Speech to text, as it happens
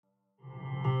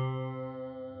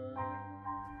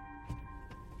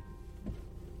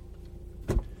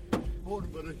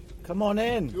Morning, buddy. Come on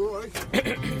in. You alright?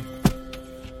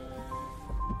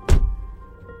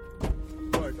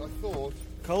 Right, I thought...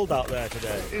 Cold out there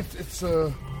today. It's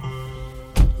the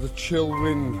chill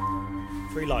wind.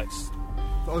 3 lights.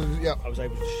 Yeah. I was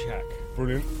able to check.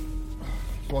 Brilliant.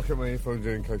 So I kept my earphones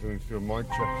in case I need to do a mic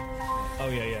check. Oh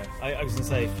yeah. I was going to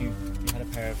say, if you had a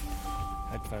pair of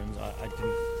headphones, I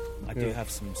didn't. I do have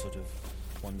some sort of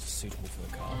ones suitable for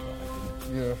the car, but I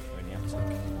didn't. Yeah. For any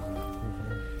outside.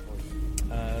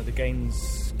 The gain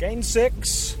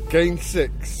 6. Gain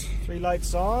 6. 3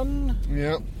 lights on.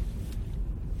 Yeah.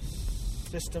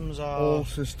 Systems are... All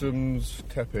systems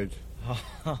tepid.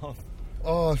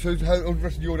 Oh, so how was the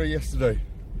rest of your day yesterday?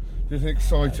 Anything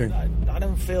exciting? I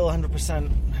don't feel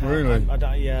 100%. Really? I'm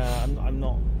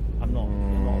not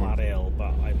that ill,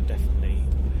 but I'm definitely...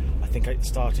 I think it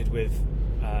started with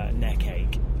neck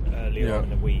ache earlier on in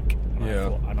the week.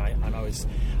 And I was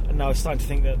starting to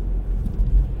think that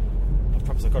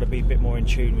perhaps I've got to be a bit more in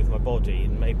tune with my body,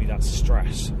 and maybe that's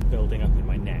stress building up in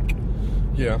my neck.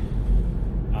 Yeah.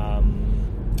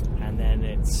 And then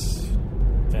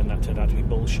that turned out to be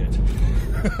bullshit. Is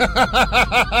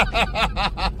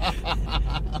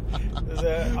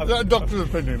that a doctor's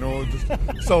opinion or just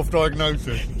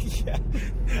self-diagnosis? Yeah,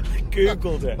 I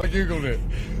googled it. I googled it.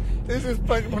 Is this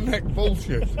pain in my neck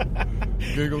bullshit?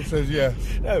 Google says yes.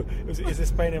 No, is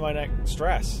this pain in my neck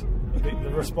stress? The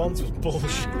response was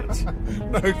bullshit.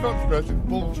 No, it's not stress, it's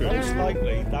bullshit. Most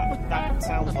likely, that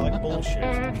sounds like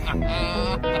bullshit.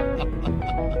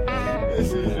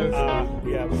 This is just...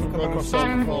 yeah, we've come kind of across this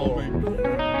before. self-harming.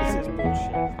 This is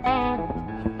bullshit.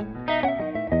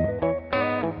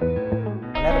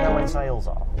 I never know when sales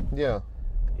are. Yeah.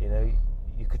 You know,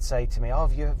 you could say to me, "Oh,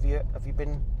 have you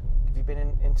been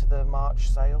into the March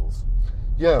sales?"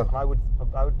 Yeah. And I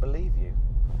would believe you.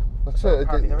 That's But it.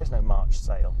 apparently, there is no March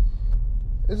sale.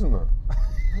 Isn't there?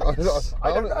 I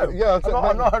don't know. Yeah,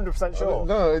 I'm not 100% sure.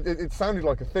 No, it sounded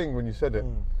like a thing when you said it.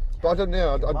 But I don't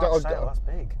know. March sale, that's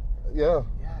big. Yeah.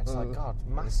 Yeah, it's like, God,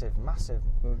 massive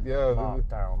Yeah,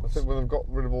 markdowns. I think when they've got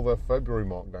rid of all their February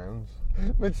markdowns,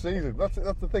 mid-season. That's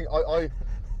the thing.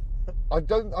 I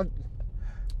don't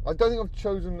think I've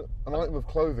chosen an item of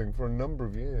clothing for a number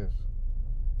of years.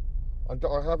 I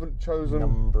haven't chosen...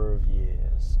 Number of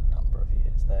years.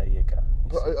 There you go.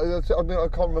 But I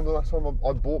can't remember the last time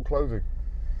I bought clothing.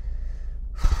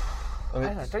 I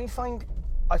don't know. Don't you find...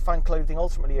 I find clothing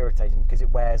ultimately irritating because it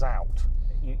wears out.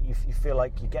 You feel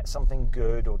like you get something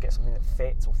good or get something that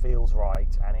fits or feels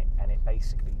right, and it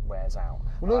basically wears out.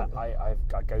 Well, I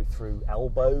go through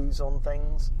elbows on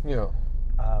things. Yeah.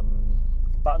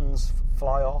 Buttons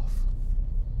fly off.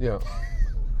 Yeah.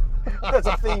 There's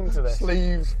a theme to this.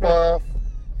 Sleeves fly off.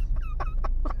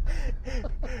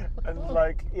 And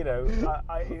like, you know,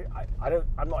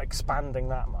 I'm not expanding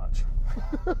that much.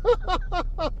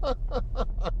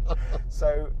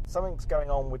 So something's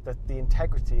going on with the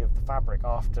integrity of the fabric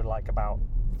after like about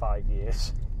 5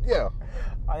 years. Yeah.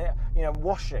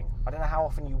 Washing. I don't know how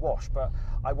often you wash, but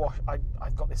I've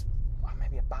got this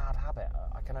maybe a bad habit.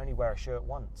 I can only wear a shirt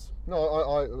once. No,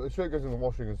 a shirt goes in the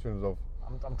washing as soon as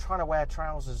I'm trying to wear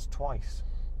trousers twice.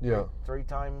 Yeah. 3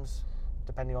 times,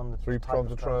 depending on the 3 type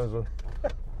times of a trouser.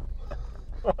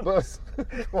 Twice.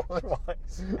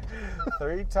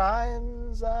 3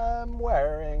 times I'm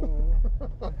wearing.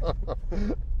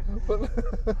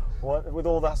 With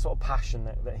all that sort of passion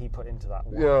that he put into that.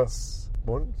 Once. Yeah.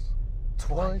 Once.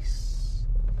 Twice.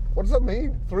 What does that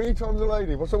mean? 3 times a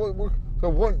lady. So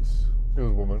once she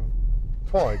was a woman.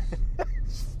 Twice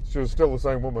she was still the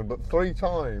same woman. But 3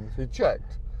 times he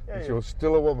checked and she was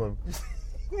still a woman.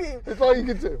 It's like you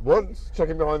could do once,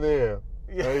 checking behind the ear.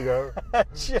 Yeah. There you go.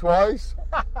 Twice,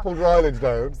 pulled your eyelids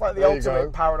down. It's like the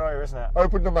ultimate paranoia, isn't it?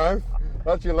 Open the mouth.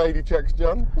 That's your lady checks,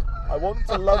 John. I want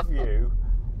to love you,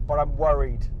 but I'm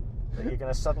worried that you're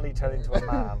going to suddenly turn into a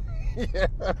man. Yeah.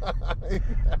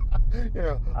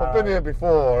 I've been here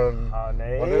before and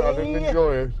honey, I didn't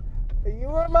enjoy it. Are you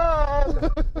a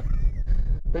man?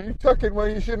 Are you tucking where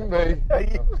you shouldn't be?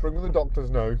 Bring me the doctor's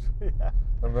note,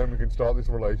 and then we can start this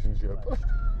relationship.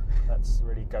 Let's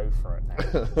really go for it now.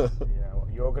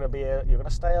 You're going to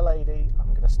stay a lady. I'm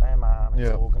going to stay a man.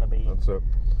 It's all going to be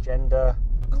gender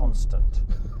constant.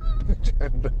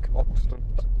 Gender constant.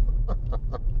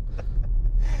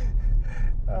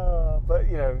 But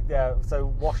so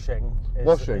washing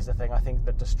is the thing I think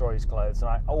that destroys clothes, and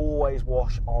I always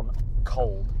wash on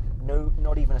cold. No,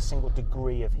 not even a single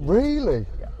degree of heat. Really?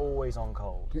 Yeah, always on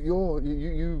cold.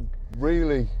 You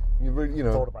really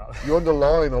thought about it. You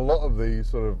underline a lot of these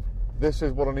sort of. This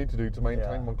is what I need to do to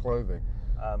maintain my clothing.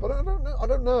 But I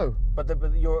don't know. But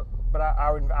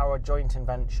our joint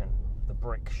invention, the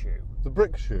brick shoe. The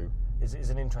brick shoe. is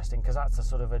an interesting, because that's a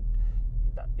sort of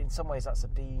in some ways that's a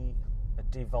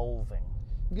devolving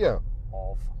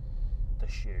of the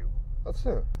shoe. That's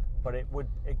it. But it would,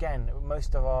 again,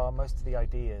 most of the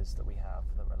ideas that we have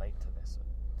that relate to this,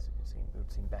 it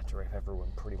would seem better if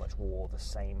everyone pretty much wore the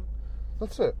same.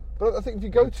 That's it. But I think if you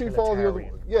go too far the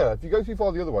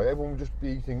other way, everyone would just be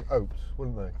eating oats,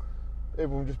 wouldn't they?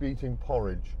 Everyone would just be eating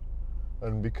porridge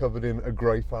and be covered in a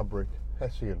grey fabric,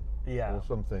 Hessian, or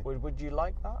something. Would you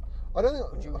like that? I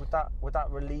don't think. Would that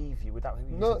relieve you? Would that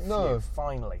no.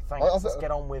 Finally, thanks. Let's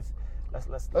get on with.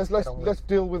 Let's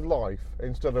deal with life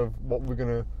instead of what we're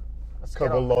going to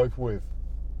cover life with.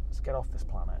 Let's get off this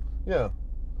planet. Yeah,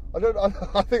 I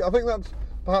think that's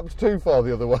perhaps too far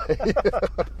the other way.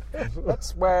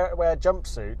 Let's wear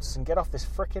jumpsuits and get off this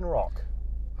frickin' rock.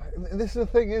 This is the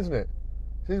thing, isn't it?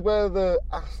 This is where the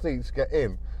athletes get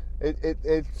in.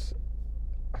 It's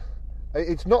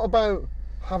not about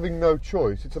having no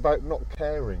choice. It's about not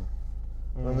caring,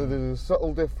 and there's a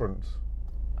subtle difference.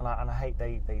 And I hate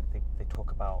they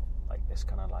talk about like this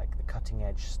kind of like the cutting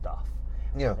edge stuff.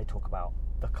 Yeah. And they talk about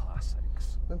the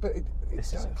classics. But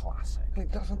this is a classic.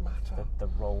 It doesn't matter. The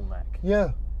roll neck.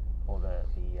 Yeah. Or the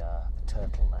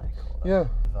turtleneck. Yeah.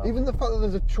 Even the fact that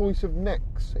there's a choice of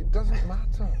necks, it doesn't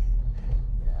matter.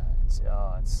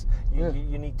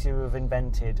 You need to have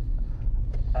invented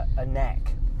a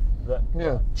neck that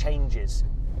changes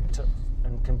to,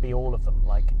 and can be all of them.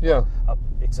 Like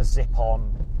it's a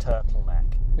zip-on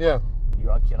turtleneck. Yeah.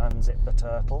 You can unzip the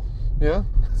turtle. Yeah.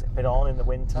 Zip it on in the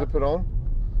winter. Zip it on.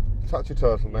 Attach your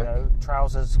turtleneck.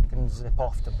 Trousers can zip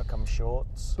off to become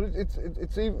shorts. But it's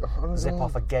even zip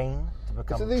off again to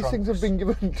become. So these trunks. things have been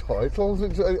given titles. I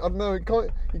don't know.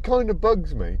 It kind of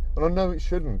bugs me, and I know it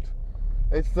shouldn't.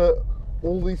 It's that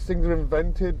all these things are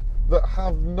invented that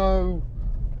have no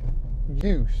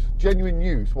genuine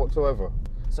use whatsoever.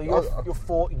 So you're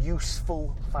for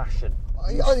useful fashion.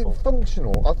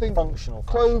 Functional. I think functional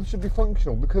clothes should be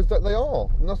functional because they are.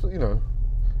 And that's what,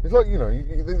 It's like,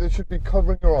 they should be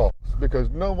covering your arse because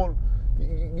no one,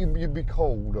 you'd be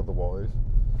cold otherwise.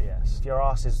 Yes, if your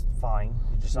arse is fine,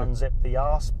 you just unzip the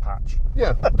arse patch.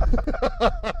 Yeah.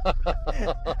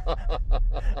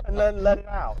 And then let it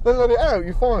out. Then let it out,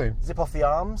 you're fine. Zip off the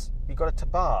arms, you've got a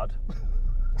tabard.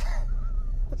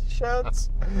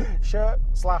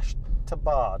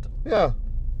 Shirt/tabard. Yeah.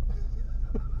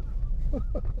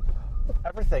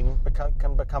 Everything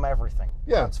can become everything.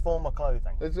 Yeah. Transformer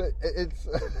clothing. It's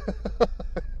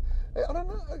I don't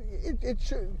know. It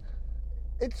should.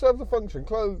 It serves a function.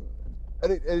 Clothes,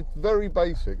 and it's very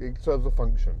basic. It serves a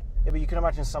function. Yeah, but you can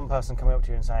imagine some person coming up to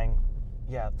you and saying,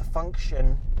 "Yeah, the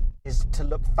function is to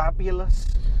look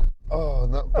fabulous." Oh,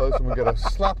 and that person would get a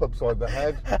slap upside the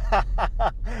head.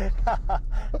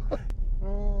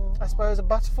 I suppose a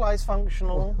butterfly's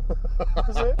functional,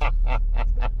 is it?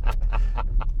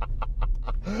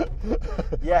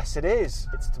 Yes, it is.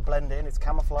 It's to blend in. It's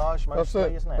camouflage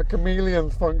mostly, isn't it? A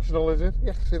chameleon's functional, is it?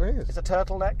 Yes, it is. It's a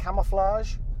turtleneck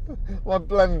camouflage. Am I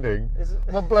blending?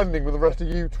 Am I blending with the rest of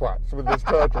you twats with this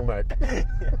turtleneck?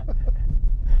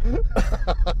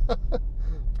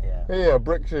 Yeah. Here,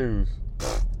 brick shoes.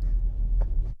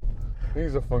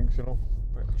 These are functional.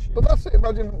 Brick shoes. But that's it.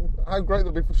 Imagine how great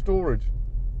they'll be for storage.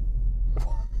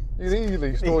 You'd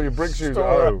easily store your brick shoes at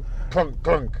home. Clunk,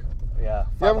 clunk. Yeah,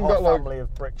 you haven't got family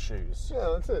of brick shoes. Yeah,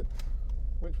 that's it.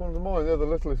 Which ones are mine? They're the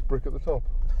littlest brick at the top.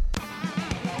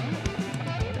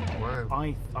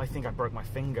 Wow. I think I broke my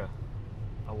finger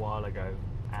a while ago,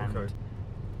 and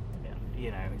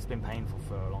it's been painful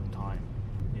for a long time.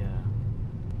 Yeah,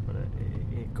 but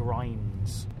it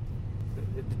grinds.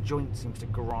 The joint seems to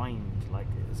grind like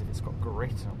as if it's got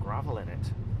grit or gravel in it.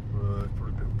 It's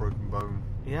probably a bit of broken bone.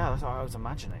 Yeah, that's what I was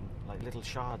imagining. Like little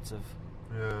shards of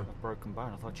broken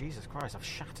bone. I thought, Jesus Christ, I've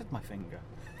shattered my finger.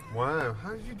 Wow,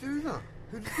 how did you do that?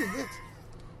 Who did you hit?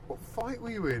 What fight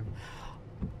were you in?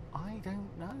 I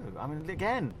don't know. I mean,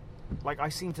 again, like I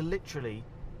seem to literally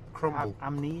crumble.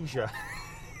 Have amnesia.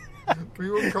 Were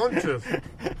you unconscious?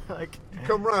 Like you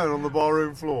come round on the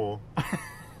barroom floor,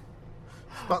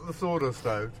 spat the sawdust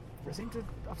out. I seem to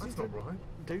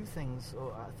do things,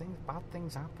 or bad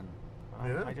things happen.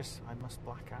 I must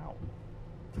black out.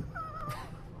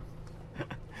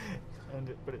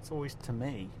 But it's always to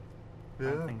me.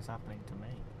 Yeah. Bad things happening to me.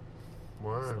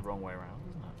 Wow. It's the wrong way around,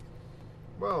 isn't it?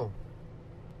 Well,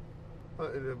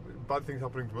 bad things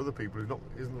happening to other people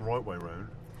isn't the right way around.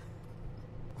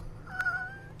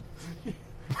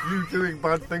 You doing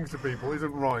bad things to people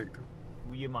isn't right.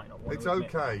 Well, you might not want it's to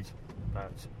admit okay.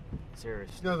 But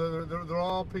seriously. No, there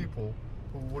are people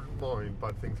who wouldn't mind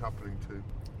bad things happening to.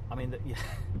 I mean, Is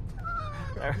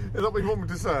that what you want me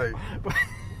to say?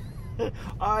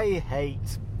 I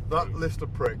hate that list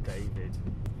of pricks. David.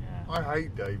 Yeah. I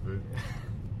hate David.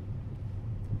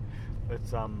 But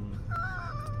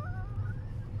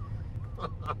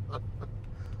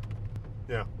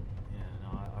Yeah. Yeah. No,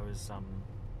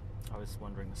 I was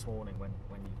wondering this morning when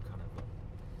you kind of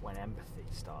when empathy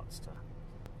starts to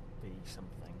be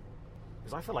something,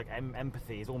 because I feel like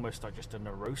empathy is almost like just a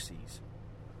neuroses.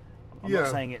 I'm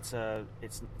not saying it's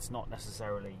not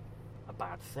necessarily a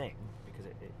bad thing, because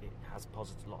it has a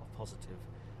lot of positive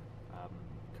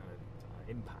kind of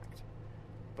impact,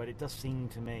 but it does seem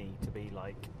to me to be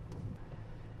like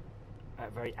a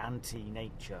very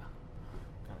anti-nature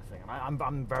kind of thing. And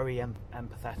I'm very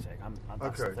empathetic.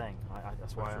 That's the thing.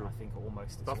 That's why I think it's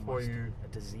almost a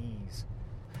disease.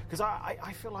 Because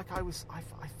I feel like I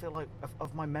feel like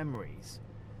of my memories,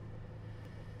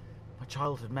 my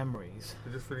childhood memories.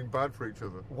 You're just feeling bad for each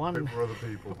other. For other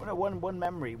people. One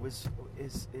memory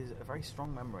is a very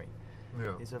strong memory.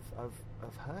 Yeah. Is of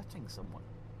hurting someone.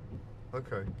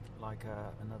 Okay. Like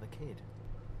another kid.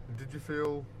 And did you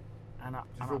feel? Did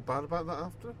you feel bad about that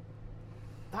after?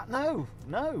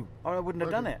 No, I wouldn't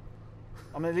have done it.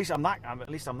 I mean, at least I'm that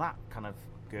kind of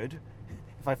good.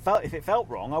 If it felt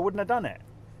wrong, I wouldn't have done it.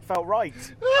 It felt right.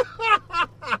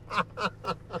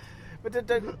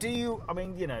 But do you? I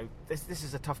mean, this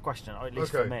is a tough question, or at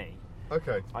least for me.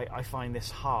 Okay. I find this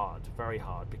hard, very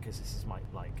hard, because this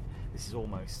is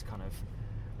almost kind of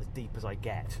as deep as I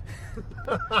get.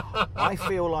 I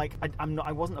feel like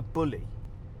I wasn't a bully.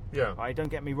 Yeah. Don't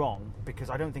get me wrong, because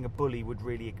I don't think a bully would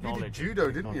really acknowledge. You did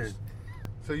judo, didn't you?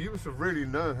 So you must have really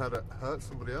known how to hurt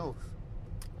somebody else.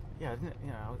 Yeah,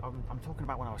 I'm talking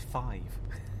about when I was 5.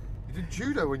 You did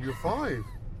judo when you were 5?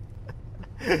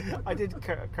 I did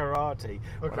karate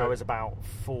when I was about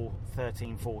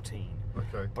 13, 14.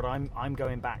 Okay. But I'm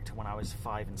going back to when I was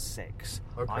 5 and 6.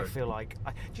 Okay. I feel like...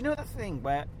 do you know that thing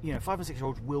where 5 and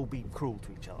 6-year-olds will be cruel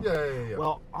to each other? Yeah.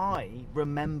 Well, I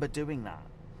remember doing that.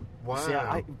 Wow. See,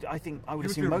 I think I would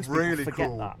assume most really people forget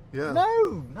cool. that. Yeah.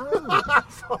 No.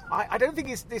 I don't think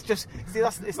it's just. See,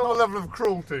 it's not a level of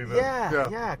cruelty, then.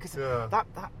 Yeah. Because that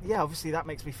obviously that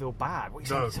makes me feel bad. What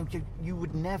No. So you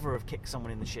would never have kicked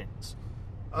someone in the shins.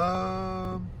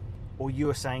 Or you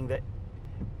were saying that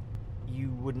you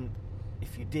wouldn't.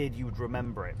 If you did, you would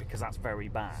remember it because that's very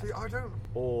bad. See, I don't.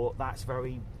 Or that's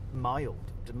very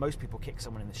mild. Most people kick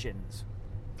someone in the shins.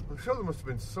 I'm sure there must have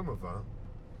been some of that.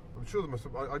 I'm sure there must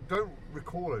have. I don't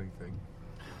recall anything.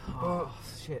 Oh,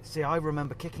 shit. See, I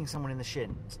remember kicking someone in the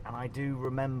shins, and I do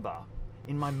remember,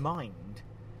 in my mind,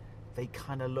 they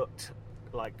kind of looked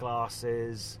like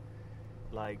glasses,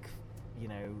 like,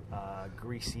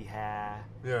 greasy hair,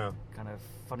 kind of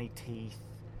funny teeth,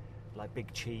 like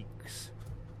big cheeks,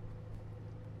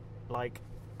 like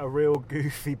a real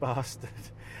goofy bastard.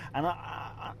 And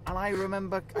I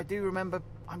do remember,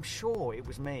 I'm sure it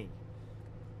was me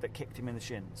that kicked him in the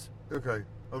shins. Okay,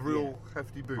 a real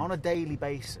hefty boot. On a daily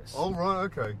basis. Oh, right,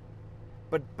 okay.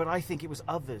 But I think it was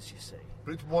others, you see.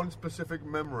 But it's one specific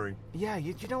memory. Yeah,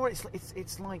 you know what?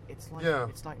 It's like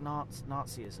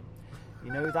Nazism.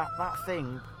 You know that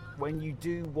thing when you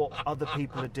do what other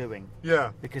people are doing.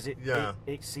 Yeah. Because it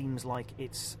seems like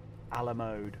it's a la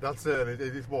mode. That's it. It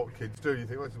is what kids do. You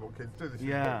think, well, this is what kids do.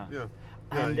 Yeah.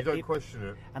 And you don't question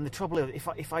it. And the trouble is,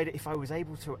 if I was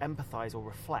able to empathise or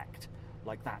reflect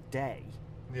like that day,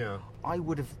 I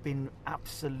would have been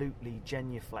absolutely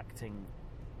genuflecting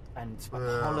and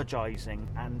apologising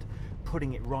and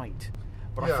putting it right.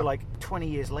 But I feel like 20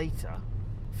 years later,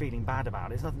 feeling bad about it,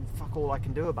 there's nothing fuck all I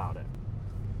can do about it.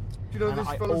 Do you know this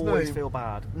fellow's name? I always feel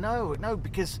bad. No,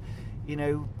 because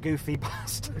goofy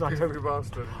bastard. Goofy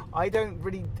bastard. I don't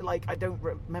really I don't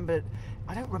remember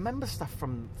stuff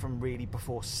from really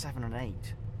before 7 and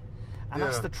 8, and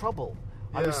that's the trouble.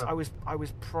 I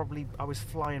was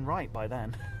flying right by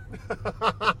then.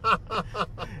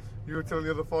 You were telling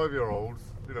the other 5-year-olds,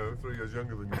 3 years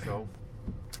younger than yourself,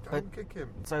 don't kick him.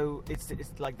 So it's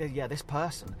like this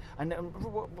person, and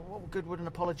what good would an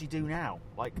apology do now?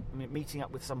 Like meeting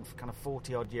up with some kind of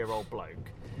 40-odd-year-old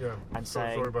bloke, and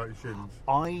saying, sorry about your shins.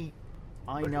 I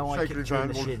know I kicked you in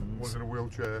the shins. Was in a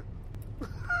wheelchair.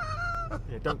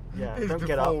 Don't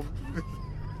get up.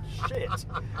 Shit.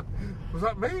 Was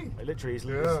that me? Literally,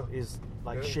 his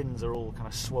shins are all kind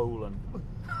of swollen.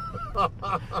 Not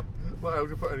able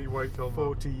to put any weight on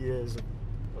 40 years.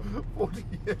 40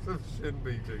 years of shin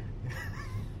beating.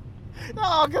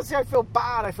 No, because I feel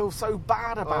bad. I feel so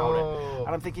bad about it. And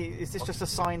I'm thinking, is this just a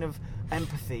sign of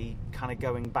empathy kind of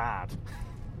going bad?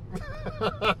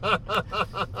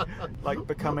 Like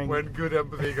becoming... When good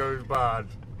empathy goes bad.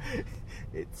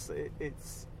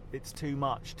 It's too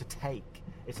much to take.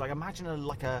 It's like, imagine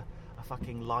a a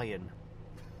fucking lion,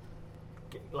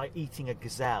 like eating a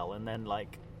gazelle, and then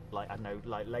like I don't know,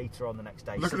 like later on the next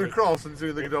day, looking across and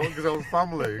seeing the gazelle's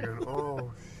family, going,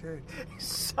 oh shit!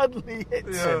 Suddenly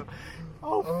hits him.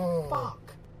 Oh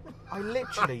fuck! I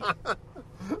literally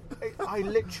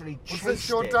chased Was this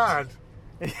your dad?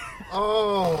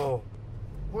 Oh,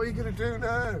 what are you going to do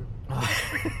now?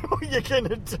 What are you going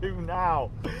to do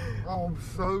now? Oh, I'm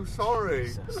so sorry.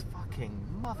 Jesus fucking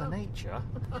Mother Nature.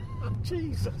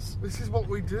 Jesus. This is what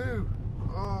we do.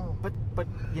 Oh. But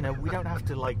you know, we don't have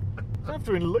to like. You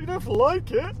don't have to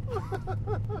like it.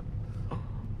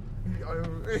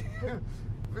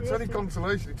 If it's any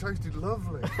consolation, it tasted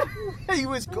lovely. He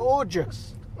was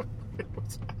gorgeous.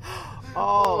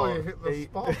 Oh, you hit the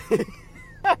spot.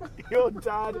 Your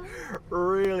dad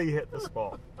really hit the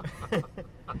spot.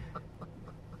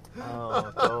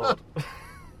 Oh God.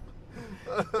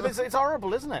 But it's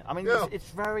horrible, isn't it? I mean, it's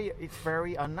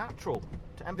very unnatural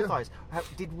to empathise. Yeah.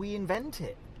 Did we invent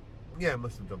it? Yeah,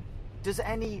 must have done. Does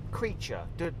any creature,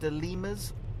 do the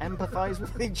lemurs empathise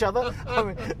with each other? I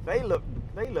mean, they look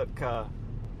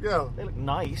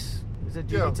nice. Do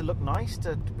you need to look nice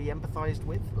to be empathised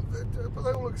with? But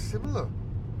they all look similar.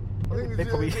 I think they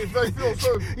probably. If they feel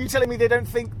so. You telling me they don't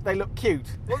think they look cute?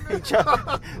 Each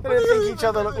other. They don't think each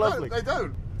other look lovely. They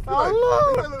don't.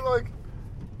 Oh, they look like.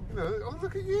 You know, oh,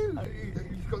 look at you.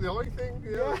 You've got the eye thing.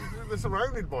 Yeah. They're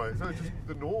surrounded by it, so it's just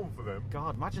the norm for them.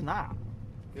 God, imagine that.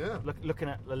 Yeah. Looking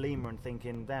at the lemur and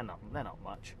thinking they're not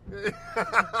much.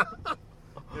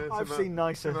 Yeah, I've seen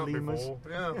nicer lemurs. Before.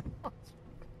 Yeah.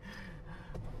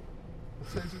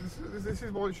 This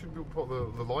is why you should put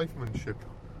the lifemanship.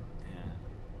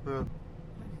 Yeah.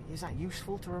 Is that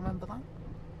useful to remember that?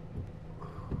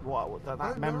 What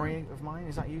that memory of mine,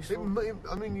 is that useful?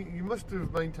 I mean, you must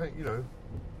have maintained,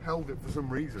 held it for some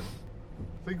reason.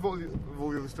 Think of all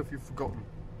the other stuff you've forgotten.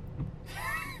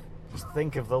 Just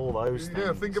think of all those things.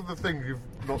 Yeah, think of the things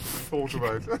you've not thought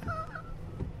about.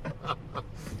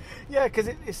 Yeah, because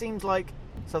it seems like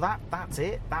that's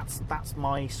it. That's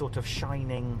my sort of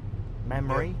shining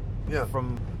memory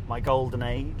from my golden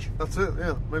age. That's it.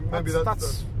 Yeah, maybe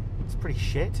that's pretty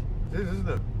shit. It is, isn't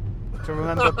it? To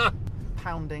remember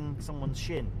pounding someone's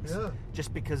shins, yeah,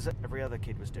 just because every other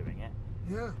kid was doing it.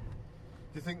 Yeah.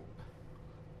 Do you think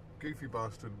Goofy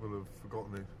Bastard will have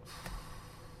forgotten it?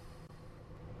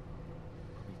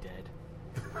 Dead.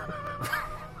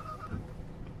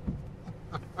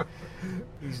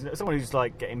 He's someone who's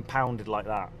like getting pounded like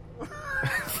that.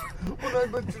 Well, no,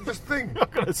 but just think.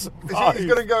 Not going to survive. He's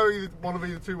going to go one of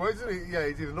either two ways, isn't he? Yeah,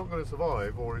 he's either not going to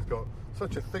survive, or he's got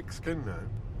such a thick skin now.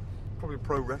 Probably a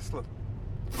pro wrestler.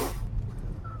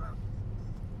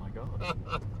 My God.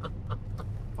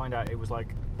 Find out it was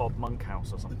like Bob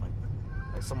Monkhouse or something.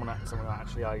 Like someone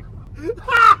actually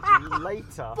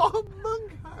later. Bob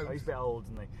Monkhouse. Oh, he's a bit old,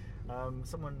 isn't he?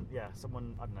 Someone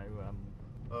I don't know.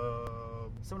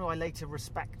 Someone who I later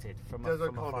respected from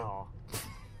afar.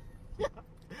 Yeah,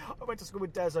 I went to school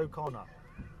with Des O'Connor.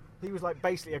 He was like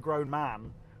basically a grown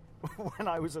man when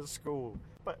I was at school,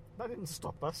 but that didn't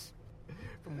stop us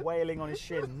from wailing on his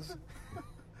shins.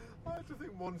 I had to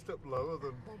think one step lower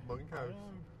than Bob Monkhouse.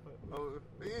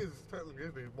 He is technically,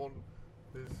 isn't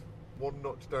he? He's one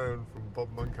notch down from Bob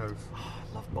Monkhouse. Oh,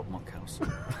 I love Bob Monkhouse.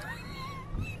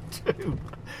 Dude.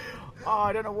 Oh,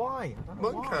 I don't know why.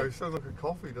 Monkhouse sounds like a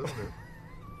coffee, doesn't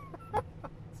it?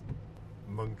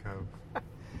 Monkhouse.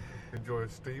 Enjoy a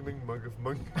steaming mug of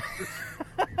Monkhouse.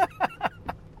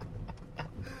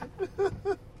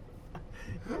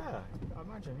 Yeah, I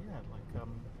imagine. Yeah, like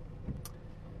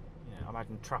I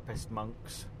imagine Trappist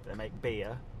monks that make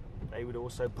beer. They would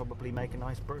also probably make a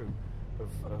nice brew of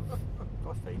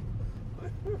coffee.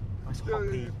 Nice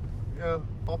hoppy. Yeah,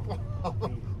 hoppy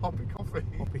coffee.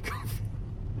 Hoppy coffee.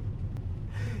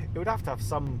 It would have to have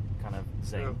some kind of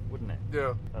zing, wouldn't it?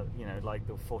 Yeah. Like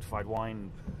the fortified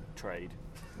wine trade.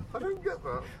 I don't get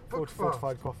that.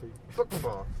 Fortified coffee.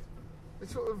 Buckfast.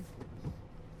 It's sort of.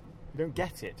 You don't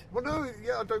get it? Well, no,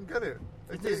 I don't get it.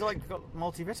 It's like got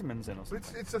multivitamins in or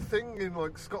something. It's a thing in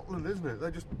like Scotland, isn't it?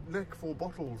 They just neck 4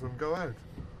 bottles and go out.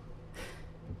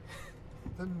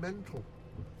 They're mental.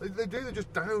 They do. They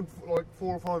just down like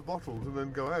 4 or 5 bottles and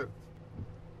then go out.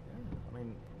 Yeah, I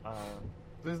mean,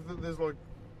 there's like.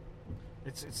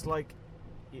 It's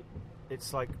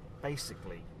like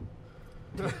basically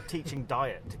teaching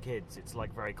diet to kids. It's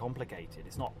like very complicated.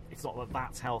 It's not that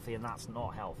that's healthy and that's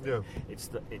not healthy. Yeah. It's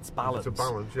balance. It's a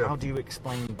balance. Yeah. How do you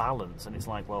explain balance? And it's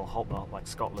like, well, like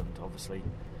Scotland, obviously,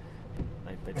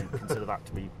 they don't consider that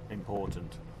to be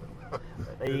important.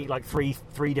 They eat like three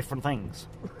different things,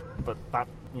 but that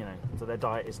so their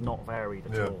diet is not varied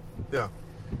at all. Yeah.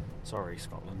 Sorry,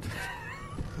 Scotland.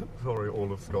 Sorry,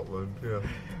 all of Scotland. Yeah.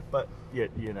 But yeah,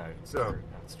 you know, it's true.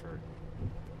 That's true.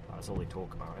 That's all they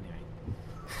talk about anyway.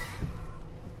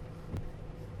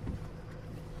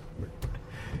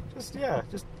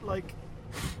 just like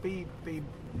be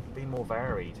more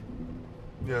varied.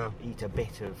 Yeah. Eat a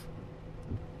bit of,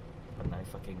 I don't know,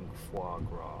 fucking foie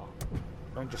gras.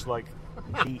 Don't just like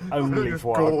eat only just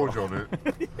foie gorge gras. on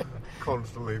it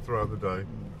constantly throughout the day.